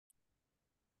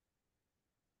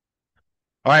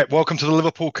All right, welcome to the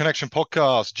Liverpool Connection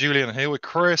podcast. Julian here with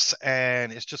Chris,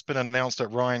 and it's just been announced that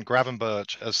Ryan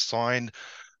Gravenberch has signed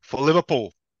for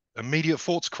Liverpool. Immediate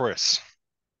thoughts, Chris?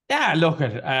 Yeah, look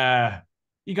at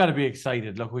you got to be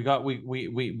excited. Look, we got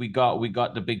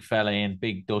the big fella in,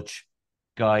 big Dutch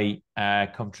guy,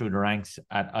 come through the ranks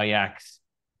at Ajax.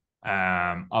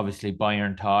 Obviously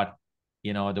Bayern thought,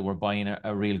 they were buying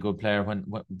a real good player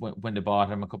when they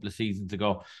bought him a couple of seasons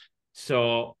ago.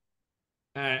 So,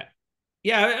 uh,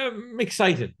 yeah, I'm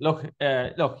excited. Look,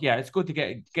 yeah, it's good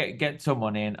to get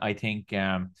someone in. I think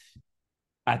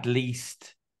at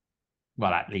least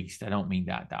at least I don't mean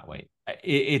that way.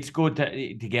 It's good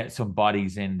to get some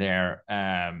bodies in there.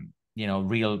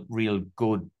 Real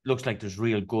good. Looks like there's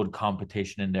real good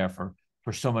competition in there for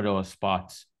some of those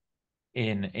spots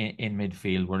in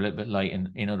midfield. We're a little bit light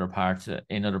in other parts of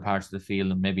the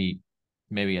field, and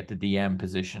maybe at the DM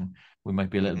position we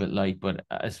might be a little Hmm. bit light. But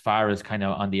as far as kind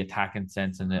of on the attacking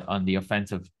sense and on the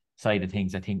offensive side of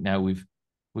things, I think now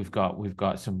we've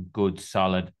got some good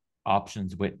solid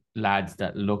options with lads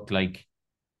that look like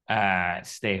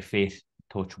stay fit,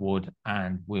 touch wood,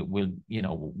 and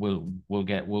we'll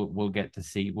get to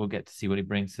see what he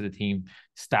brings to the team.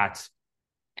 Stats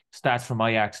from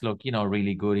Ajax look,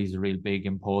 really good. He's a real big,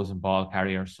 imposing ball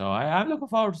carrier. So I'm looking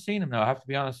forward to seeing him now. I have to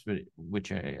be honest with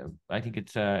you. I think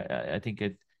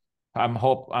it. I'm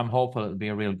hopeful it'll be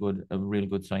a real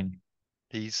good sign.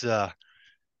 He's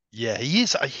yeah, he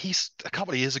is. He's a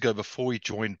couple of years ago before he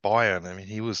joined Bayern. I mean,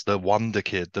 he was the wonder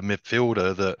kid, the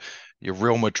midfielder that your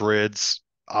Real Madrid's,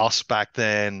 us back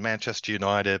then, Manchester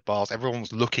United, Barca, everyone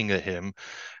was looking at him,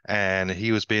 and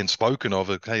he was being spoken of.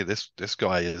 Okay, this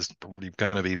guy is probably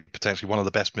going to be potentially one of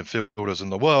the best midfielders in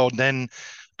the world. Then,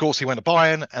 of course, he went to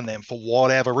Bayern, and then for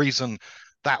whatever reason,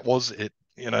 that was it.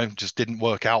 Just didn't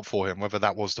work out for him. Whether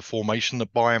that was the formation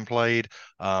that Bayern played,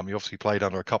 he obviously played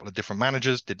under a couple of different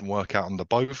managers, didn't work out under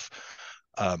both.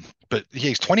 But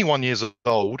he's 21 years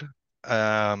old.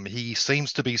 He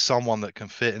seems to be someone that can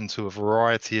fit into a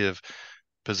variety of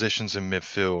positions in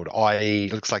midfield, i.e.,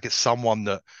 looks like it's someone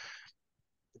that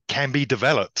can be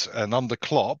developed. And under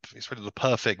Klopp, he's really the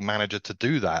perfect manager to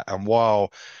do that. And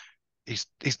while he's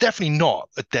definitely not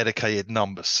a dedicated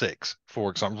number six,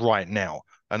 for example, right now.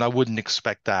 And I wouldn't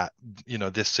expect that,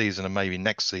 this season and maybe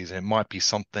next season. It might be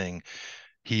something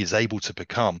he is able to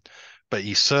become. But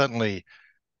he's certainly,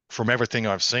 from everything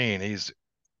I've seen, he's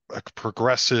a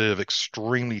progressive,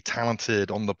 extremely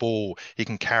talented on the ball. He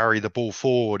can carry the ball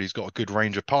forward. He's got a good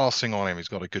range of passing on him. He's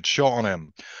got a good shot on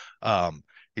him.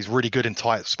 He's really good in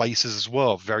tight spaces as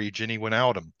well. Very Ginny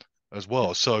Wijnaldum as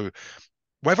well. So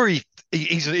whether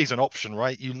he's an option,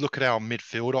 right? You look at our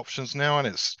midfield options now, and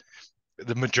it's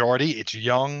the majority. It's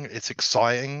young, it's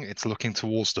exciting, it's looking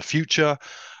towards the future.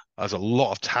 There's a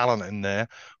lot of talent in there.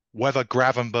 Whether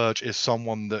Gravenberch is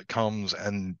someone that comes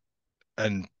and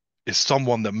is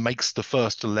someone that makes the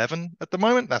first 11 at the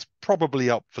moment, that's probably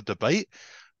up for debate.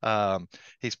 Um,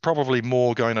 he's probably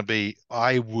more going to be,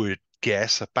 I would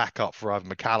guess, a backup for either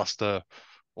McAllister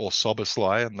or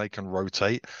Soboslai, and they can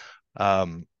rotate.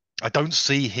 Um, I don't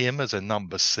see him as a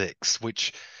number six,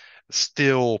 which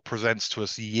still presents to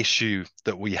us the issue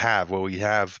that we have, where we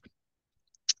have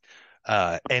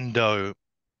Endo,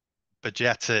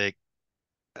 Bajetic.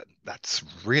 That's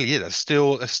really it. There's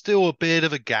still a bit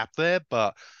of a gap there,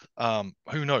 but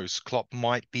who knows? Klopp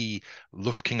might be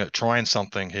looking at trying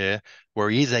something here where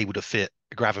he is able to fit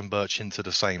Gravenberch into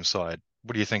the same side.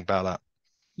 What do you think about that?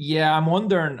 Yeah, I'm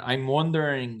wondering,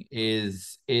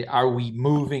 are we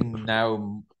moving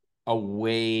now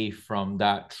away from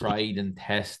that tried and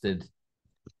tested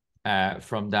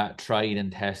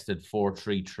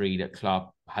 4-3-3 that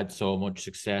Klopp had so much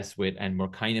success with, and we're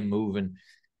kind of moving.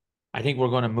 I think we're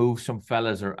going to move some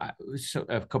fellas or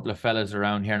a couple of fellas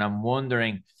around here, and I'm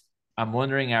wondering,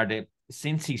 are they,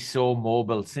 since he's so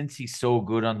mobile, since he's so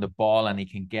good on the ball and he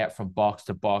can get from box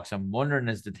to box, I'm wondering,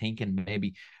 is the thinking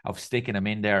maybe of sticking him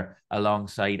in there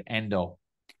alongside Endo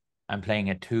and playing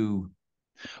a two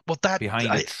Well, that behind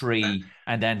a I, three,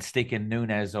 and then sticking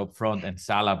Nunes up front and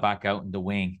Salah back out in the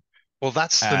wing. well,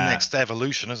 that's the Uh, next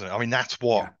evolution, isn't it? I mean, that's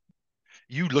what yeah,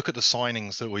 you look at the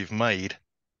signings that we've made,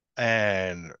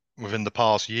 and within the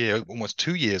past year, almost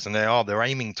 2 years, and they're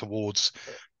aiming towards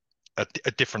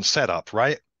a different setup,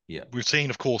 right? yeah, We've seen,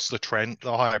 of course, the trend,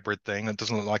 the hybrid thing. It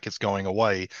doesn't look like it's going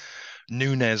away.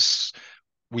 Nunes,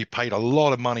 we paid a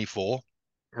lot of money for,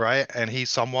 right? And he's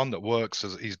someone that works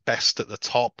as he's best at the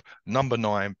top, number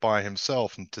nine by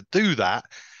himself. And to do that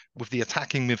with the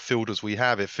attacking midfielders we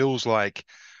have, it feels like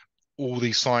all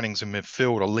these signings in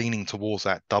midfield are leaning towards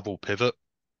that double pivot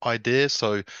idea.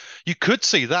 So you could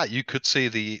see that. You could see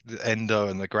the Endo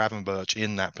and the Gravenberch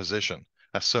in that position.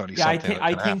 That's certainly Yeah, something that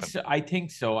I can think happen. so. I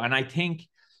think so, and I think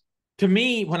to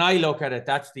me, when I look at it,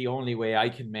 that's the only way I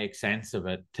can make sense of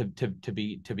it. To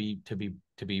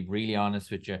be really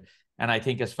honest with you, and I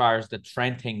think as far as the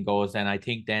Trent thing goes, then I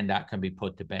think then that can be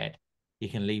put to bed. You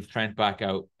can leave Trent back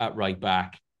out at right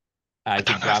back. I I don't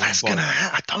think know if that's gonna.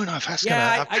 Gravenberch. I don't know if that's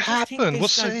Yeah, gonna I just think happen. We'll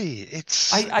this guy. see.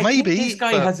 It's I think this maybe,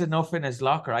 guy but has enough in his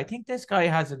locker. I think this guy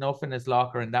has enough in his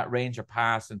locker in that range of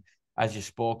pass, and as you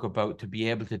spoke about, to be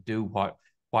able to do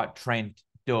what Trent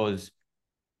does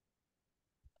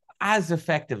as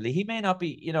effectively. He may not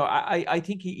be, I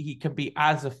think he can be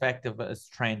as effective as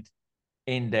Trent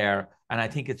in there. And I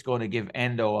think it's going to give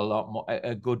Endo a lot more,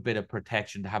 a good bit of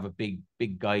protection to have a big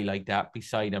guy like that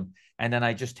beside him. And then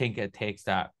I just think it takes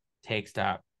that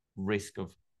risk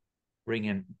of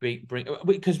bring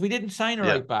because we didn't sign a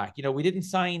yeah, right back. We didn't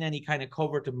sign any kind of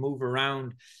cover to move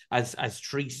around as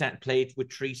three cent plates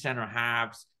with three center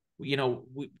halves.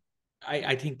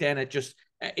 I think then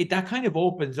that kind of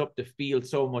opens up the field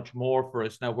so much more for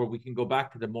us now, where we can go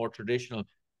back to the more traditional,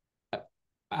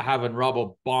 having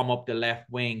Robbo bomb up the left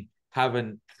wing,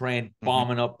 having Trent hmm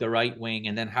bombing up the right wing,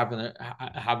 and then having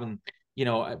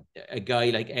a guy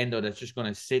like Endo that's just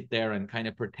going to sit there and kind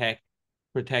of protect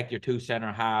your two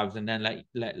center halves, and then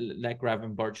let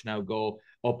Gravenberch now go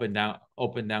up and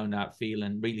down that field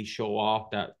and really show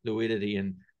off that fluidity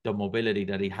and the mobility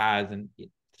that he has. And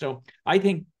so I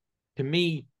think, to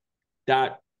me,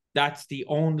 that that's the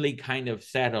only kind of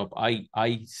setup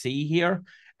I see here.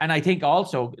 And I think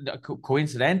also,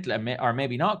 coincidentally, or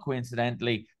maybe not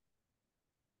coincidentally,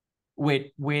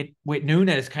 with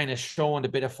Nunes kind of showing the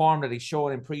bit of form that he's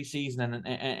showing in preseason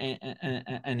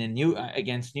and in new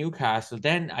against Newcastle,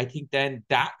 then I think then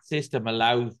that system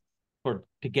allows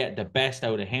to get the best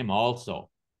out of him also.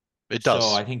 it So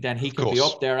does, I think then he of can be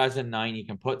course. up there as a nine. You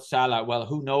can put Salah. Well,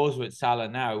 who knows with Salah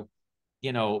now?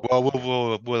 You know, Well,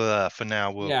 we'll for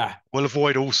now yeah, we'll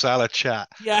avoid all salad chat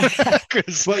yeah.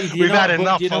 because But we've had but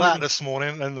enough you of know what I that mean? this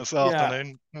morning and this Yeah.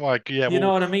 afternoon. Like, yeah, You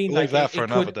know what I mean? we'll leave Like that for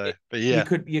another day. But you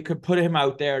yeah, could put him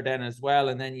out there then as well,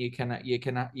 and then you can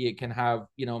have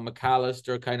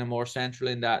McAllister kind of more central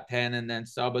in that 10, and then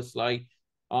Szoboszlai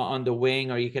on the wing,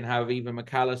 or you can have even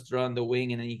McAllister on the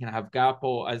wing, and then you can have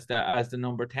Gappo as the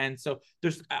number 10. So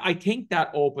I think that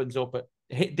opens up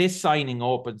this signing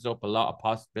opens up a lot of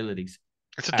possibilities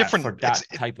it's a different. for that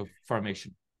type of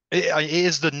formation. It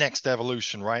is the next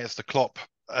evolution, right? It's the Klopp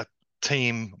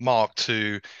team Mark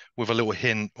II with a little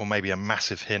hint, or maybe a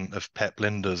massive hint, of Pep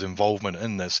Linder's involvement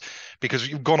in this, because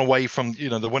you've gone away from the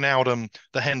Wijnaldum,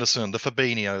 the Henderson, the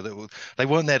Fabinho. They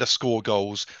weren't there to score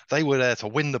goals. They were there to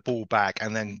win the ball back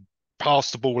and then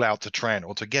pass the ball out to Trent,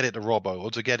 or to get it to Robbo,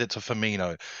 or to get it to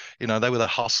Firmino. They were the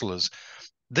hustlers.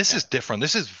 This Yeah, is different.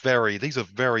 These are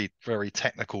very, very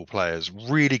technical players,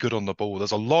 really good on the ball.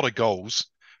 There's a lot of goals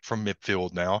from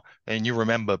midfield now. And you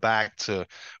remember back to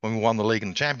when we won the league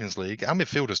and the Champions League, our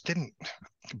midfielders didn't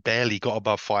barely got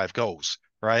above 5 goals,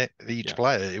 right? Each yeah,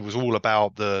 player. It was all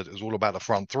about the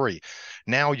front three.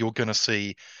 Now you're gonna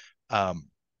see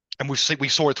and we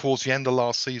saw it towards the end of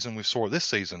last season, we saw it this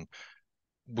season.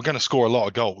 We're going to score a lot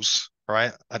of goals,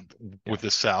 right? And yeah, with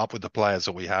this setup, with the players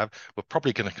that we have, we're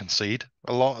probably going to concede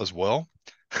a lot as well,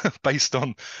 based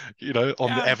on the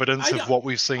yeah. evidence of what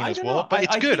we've seen I as don't well. know. But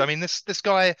it's I good. I think mean, this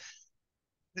guy.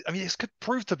 I mean, this could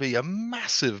prove to be a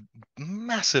massive,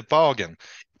 massive bargain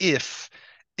if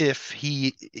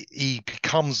he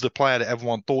becomes the player that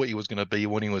everyone thought he was going to be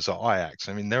when he was at Ajax.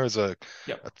 I mean, there is a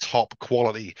Yep. top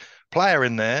quality player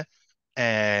in there,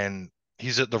 and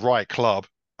he's at the right club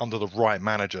under the right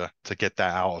manager to get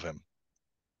that out of him.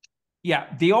 Yeah,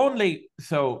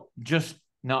 so just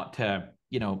not to,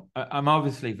 I'm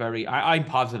obviously I'm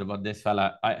positive on this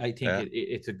fella. I think Yeah.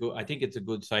 I think it's a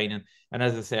good signing. And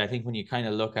as I say, I think when you kind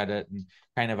of look at it and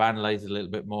kind of analyze it a little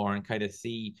bit more and kind of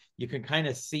see, you can kind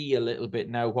of see a little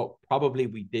bit now what probably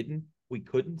we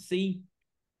couldn't see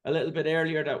a little bit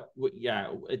earlier, that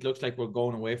yeah, it looks like we're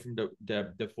going away from the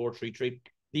 4-3-3.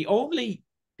 The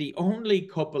only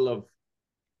couple of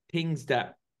things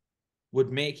that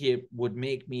would make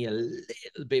me a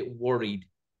little bit worried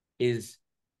is,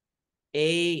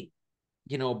 a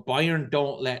Bayern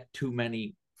don't let too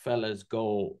many fellas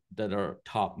go that are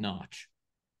top notch.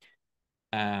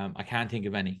 I can't think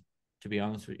of any, to be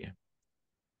honest with you.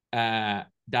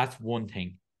 That's one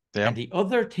thing. Yeah. And the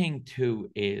other thing too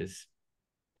is,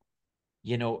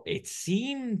 it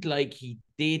seemed like he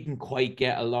didn't quite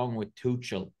get along with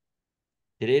Tuchel.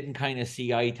 They didn't kind of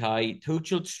see eye to eye.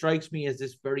 Tuchel strikes me as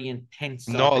this very intense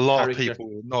Not sort a of lot of character.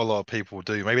 people, not a lot of people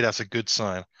do. Maybe that's a good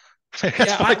sign. That's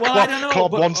Yeah, why I Klopp, don't know,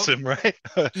 Klopp but wants him, right?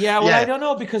 yeah, well, I Yeah. don't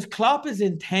know, because Klopp is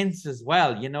intense as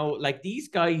well. Like, these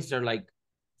guys are like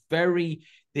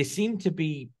they seem to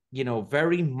be,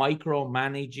 very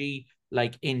micromanagey,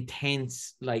 like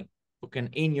intense, like fucking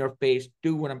in your face,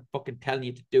 do what I'm fucking telling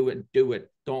you to do it and do it.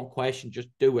 Don't question, just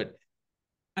do it.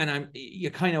 And you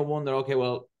kind of wonder, okay,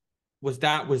 well, was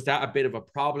that a bit of a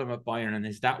problem at Bayern, and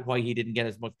is that why he didn't get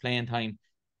as much playing time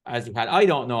as he had? I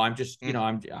don't know. I'm just,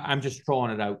 Mm. I'm just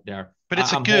throwing it out there. But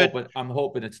it's a I'm good,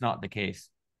 hoping it's not the case.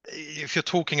 if you're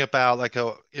talking about like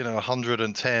a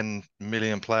 110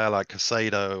 million player like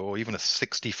Casado, or even a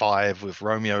 65 with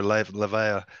Romeo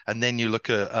Lavea, and then you look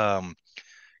at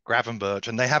Gravenberch,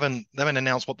 and they haven't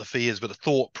announced what the fee is, but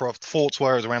the thoughts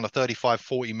were it was around the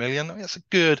 35-40 million. I mean, that's a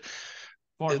good,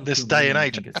 in this 42 day and million, I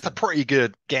age, think it's that's a pretty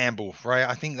good gamble, right?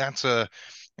 I think that's a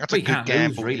well, you good can't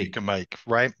lose, gamble that you really. can make,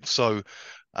 right? So,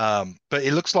 but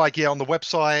it looks like, yeah, on the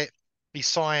website he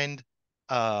signed.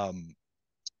 Um,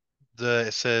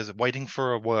 it says waiting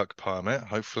for a work permit.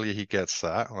 Hopefully he gets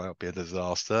that. Well, that'll be a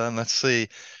disaster. And let's see,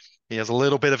 he has a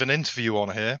little bit of an interview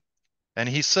on here, and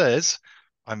he says,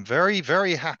 "I'm very,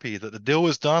 very happy that the deal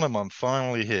was done and I'm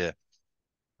finally here.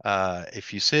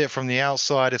 If you see it from the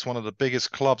outside, it's one of the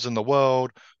biggest clubs in the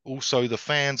world. Also, the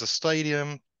fans, a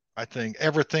stadium. I think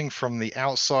everything from the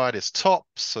outside is top,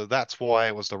 so that's why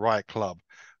it was the right club."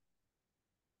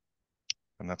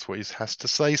 And that's what he has to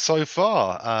say so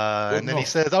far. Good And then enough.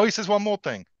 he says one more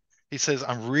thing. He says,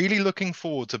 "I'm really looking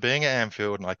forward to being at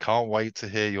Anfield, and I can't wait to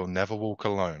hear you'll never walk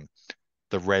alone."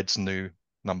 The Reds' new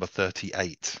number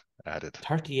 38 added.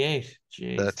 38.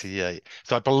 Jesus. 38.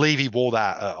 So I believe he wore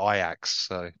that at Ajax.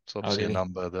 So it's Oh, obviously a did he?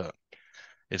 number that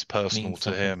is personal Means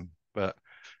to something. him. But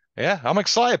yeah, I'm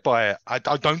excited by it. I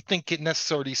don't think it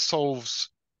necessarily solves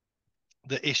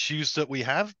the issues that we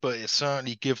have, but it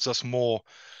certainly gives us more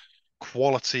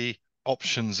quality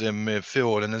options in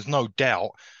midfield. And there's no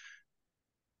doubt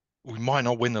we might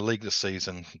not win the league this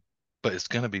season, but it's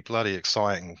going to be bloody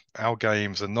exciting. Our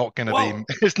games are not going to be, Well,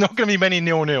 it's not going to be many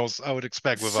nil-nils, I would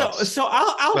expect with so us. so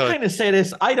I'll But kind of say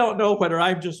this. I don't know whether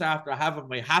I'm just after having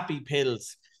my happy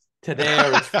pills today,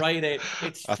 or it's Friday.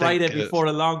 It's I think Friday before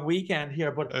a long weekend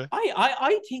here. But uh,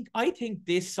 I think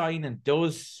this signing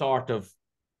does sort of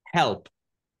help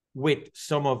with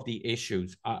some of the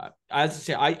issues. As I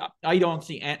say, I don't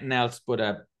see anything else but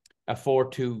a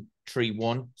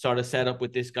 4-2-3-1 sort of setup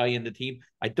with this guy in the team.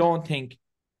 I don't think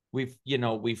we've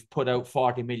put out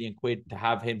 40 million quid to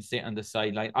have him sit on the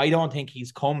sideline. I don't think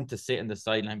he's come to sit on the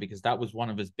sideline, because that was one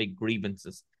of his big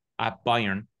grievances at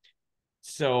Bayern.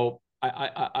 So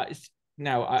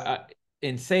now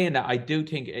in saying that, I do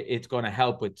think it's going to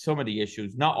help with some of the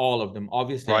issues, not all of them.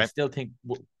 Obviously, I right. still think,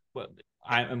 well,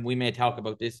 and we may talk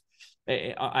about this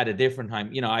at a different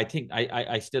time.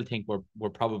 I still think we're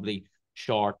probably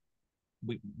short.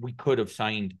 We could have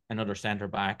signed another centre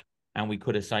back, and we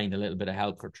could have signed a little bit of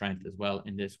help for Trent as well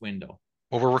in this window.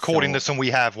 Well, we're recording So this and we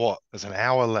have what? There's an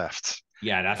hour left.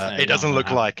 yeah, that's It not doesn't going to look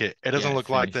happen. like it. It Yeah, doesn't it's look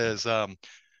like finished. there's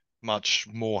much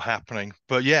more happening.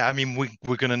 But yeah, I mean,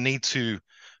 we're going to need to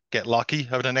get lucky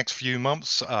over the next few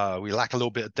months. We lack a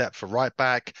little bit of depth for right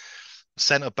back,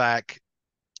 centre back.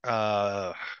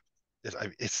 Uh,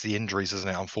 it's the injuries, isn't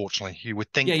it? Unfortunately, you would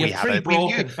Yeah, think you we have have three it.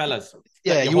 broken fellas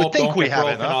Yeah, that you you would hope think don't we get have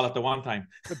broken all enough. at the one time.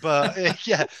 But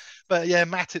yeah, but yeah,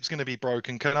 Matip's going to be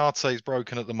broken. Konate's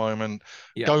broken at the moment.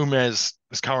 Yeah, Gomez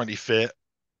is currently fit.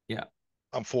 yeah,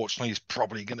 Unfortunately, he's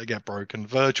probably going to get broken.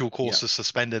 Virgil, of yeah. course, is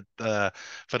suspended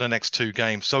for the next two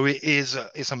games, so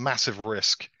it's a massive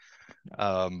risk.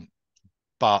 Um,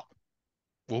 but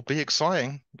will be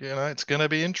exciting. It's going to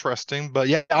be interesting. But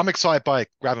yeah, I'm excited by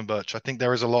Gravenberch. I think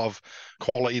there is a lot of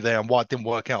quality there, and why it didn't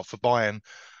work out for Bayern,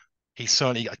 he's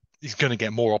going to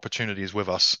get more opportunities with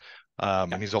us.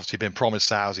 And Yeah. he's obviously been promised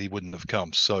sales he wouldn't have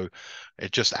come. So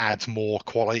it just adds more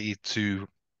quality to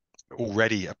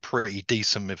already a pretty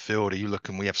decent midfielder. You look,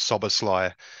 and we have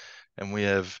Soboslai and we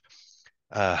have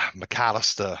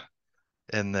McAllister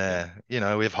in Yeah.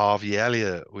 there. We have Harvey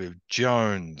Elliott, we have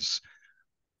Jones,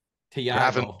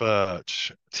 Thiago.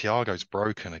 Gravenberch. Thiago's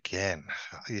broken again.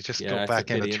 He just got Yeah, it's a back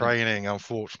into pity, isn't it? training,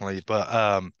 unfortunately. But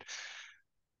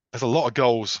there's a lot of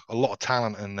goals, a lot of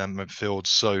talent in them midfield.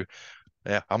 So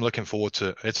yeah, I'm looking forward to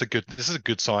it. This is a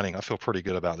good signing. I feel pretty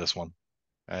good about this one.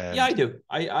 Yeah, I And do.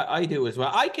 I do as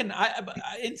well.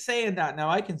 In saying that now,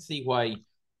 I can see why,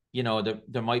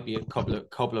 there might be a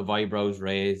couple of eyebrows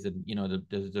raised, and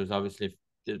there's obviously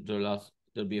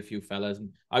there'll be a few fellas, and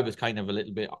I was kind of a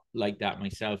little bit like that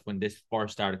myself when this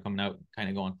first started coming out, kind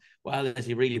of going, well, is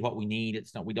he really what we need?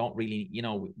 It's not. We don't really,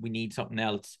 we need something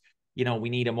else. We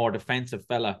need a more defensive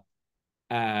fella,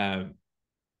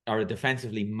 or a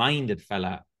defensively minded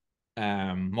fella,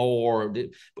 more.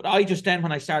 But I just then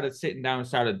when I started sitting down,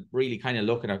 started really kind of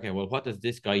looking. Okay, well, what does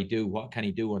this guy do? What can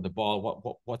he do on the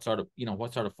ball? What sort of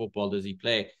what sort of football does he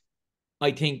play?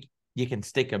 I think you can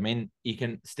stick him in. You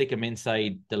can stick him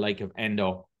inside the like of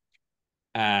Endo,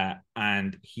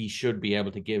 and he should be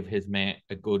able to give his mate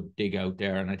a good dig out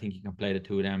there. And I think he can play the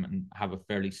two of them and have a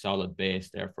fairly solid base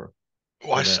there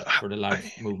Well, for the lads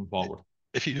moving forward.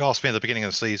 if you asked me at the beginning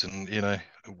of the season,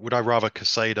 would I rather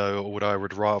Casado or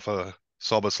would rather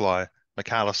Soboslai,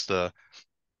 McAllister,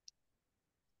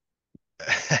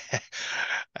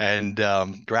 and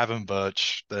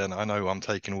Gravenberch, then I know I'm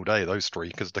taking all day those three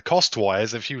because the cost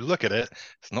wise, if you look at it,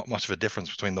 it's not much of a difference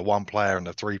between the one player and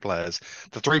the three players.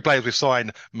 The three players we've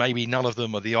signed, maybe none of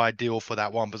them are the ideal for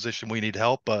that one position we need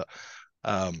help, but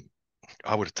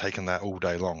I would have taken that all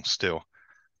day long still.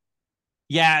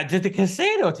 Yeah, the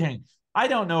Casado thing. I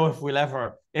don't know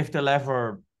if they'll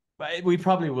ever. We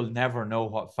probably will never know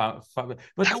what. But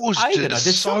that was I don't know. Did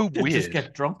so some weird. just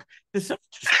get drunk? Did some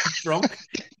just get drunk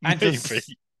and Maybe.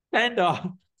 just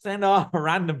send off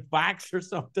random facts or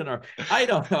something, or I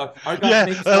don't know, or got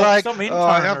mixed up. Like, Some intern or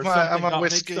I something have my got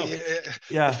whiskey. mixed up.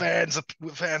 Yeah, The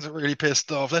fans are really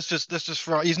pissed off. Let's just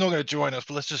throw. He's not going to join us,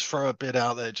 but let's just throw a bit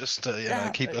out there just to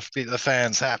yeah. keep the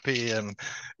fans happy. And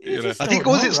You just I think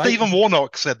don't know, it right? Stephen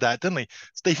Warnock said that, didn't he?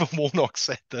 Stephen Warnock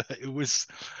said that it was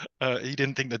he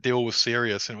didn't think the deal was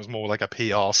serious and it was more like a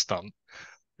PR stunt.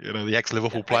 The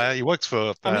ex-Liverpool player. He works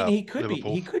for I mean,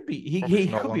 Liverpool. Probably he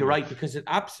for not could be longer. right because it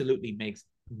absolutely makes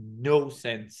no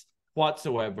sense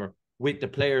whatsoever with the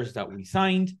players that we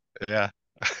signed Yeah.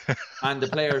 and the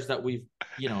players that we've,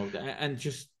 and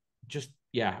just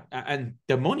yeah, and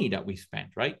the money that we spent,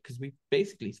 right? Because we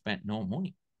basically spent no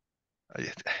money.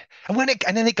 And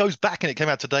then it goes back, and it came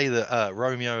out today that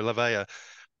Romeo Lavea,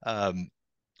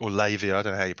 or Lavia, I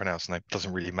don't know how you pronounce the name.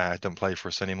 Doesn't really matter. Doesn't play for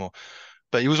us anymore.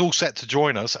 But he was all set to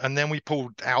join us, and then we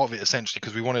pulled out of it essentially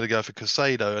because we wanted to go for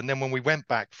Casado. And then when we went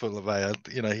back for Lavea,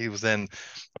 he was then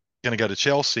going to go to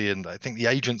Chelsea, and I think the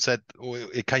agent said, or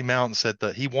it came out and said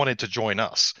that he wanted to join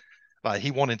us. Like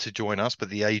he wanted to join us, but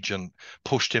the agent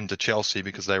pushed him to Chelsea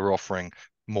because they were offering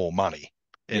more money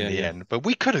in Yeah, the yeah. end. But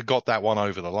we could have got that one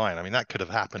over the line. I mean, that could have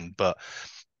happened, but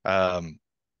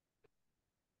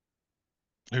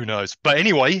who knows? But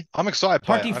anyway, I'm excited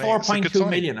by it. I think it's a good 34.2 signing.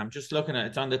 million. I'm just looking at it.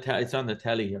 It's on the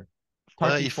telly here.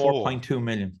 34. 34.2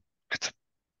 million.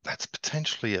 That's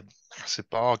potentially a massive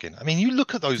bargain. I mean, you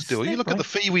look at those It's a deals. You step, look at the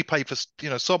right? fee we pay for,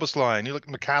 Soboslai, and you look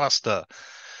at McAllister,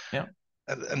 Yeah.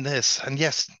 and this, and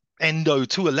yes, Endo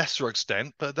to a lesser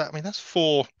extent, but that's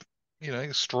four,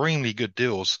 extremely good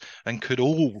deals, and could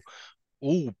all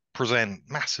present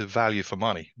massive value for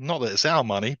money. Not that it's our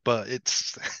money, but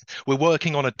it's we're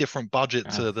working on a different budget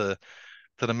Yeah.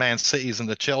 to the Man Cities and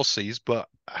the Chelseas, but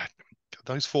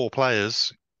those four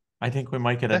players, I think we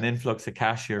might get an influx of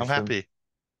cash here I'm soon. happy.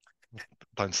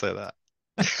 Don't say that.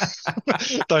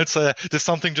 Don't say that. Did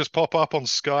something just pop up on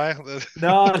Sky?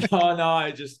 No, no, no.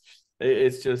 It's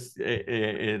just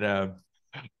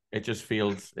it just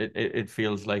feels it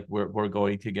feels like we're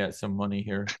going to get some money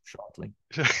here shortly.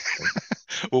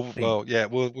 Well, yeah,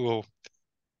 we'll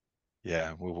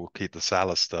keep the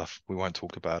Salah stuff. We won't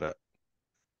talk about it.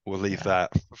 We'll leave Yeah.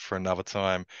 that for another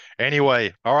time.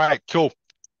 Anyway, all right, cool.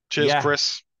 Cheers, Yeah,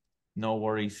 Chris. no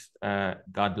worries.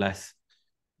 God bless.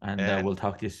 And And we'll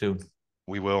talk to you soon.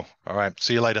 we will. All right,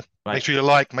 see you later. Bye. Make sure you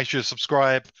like, make sure you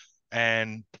subscribe,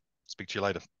 and speak to you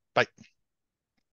later. Bye.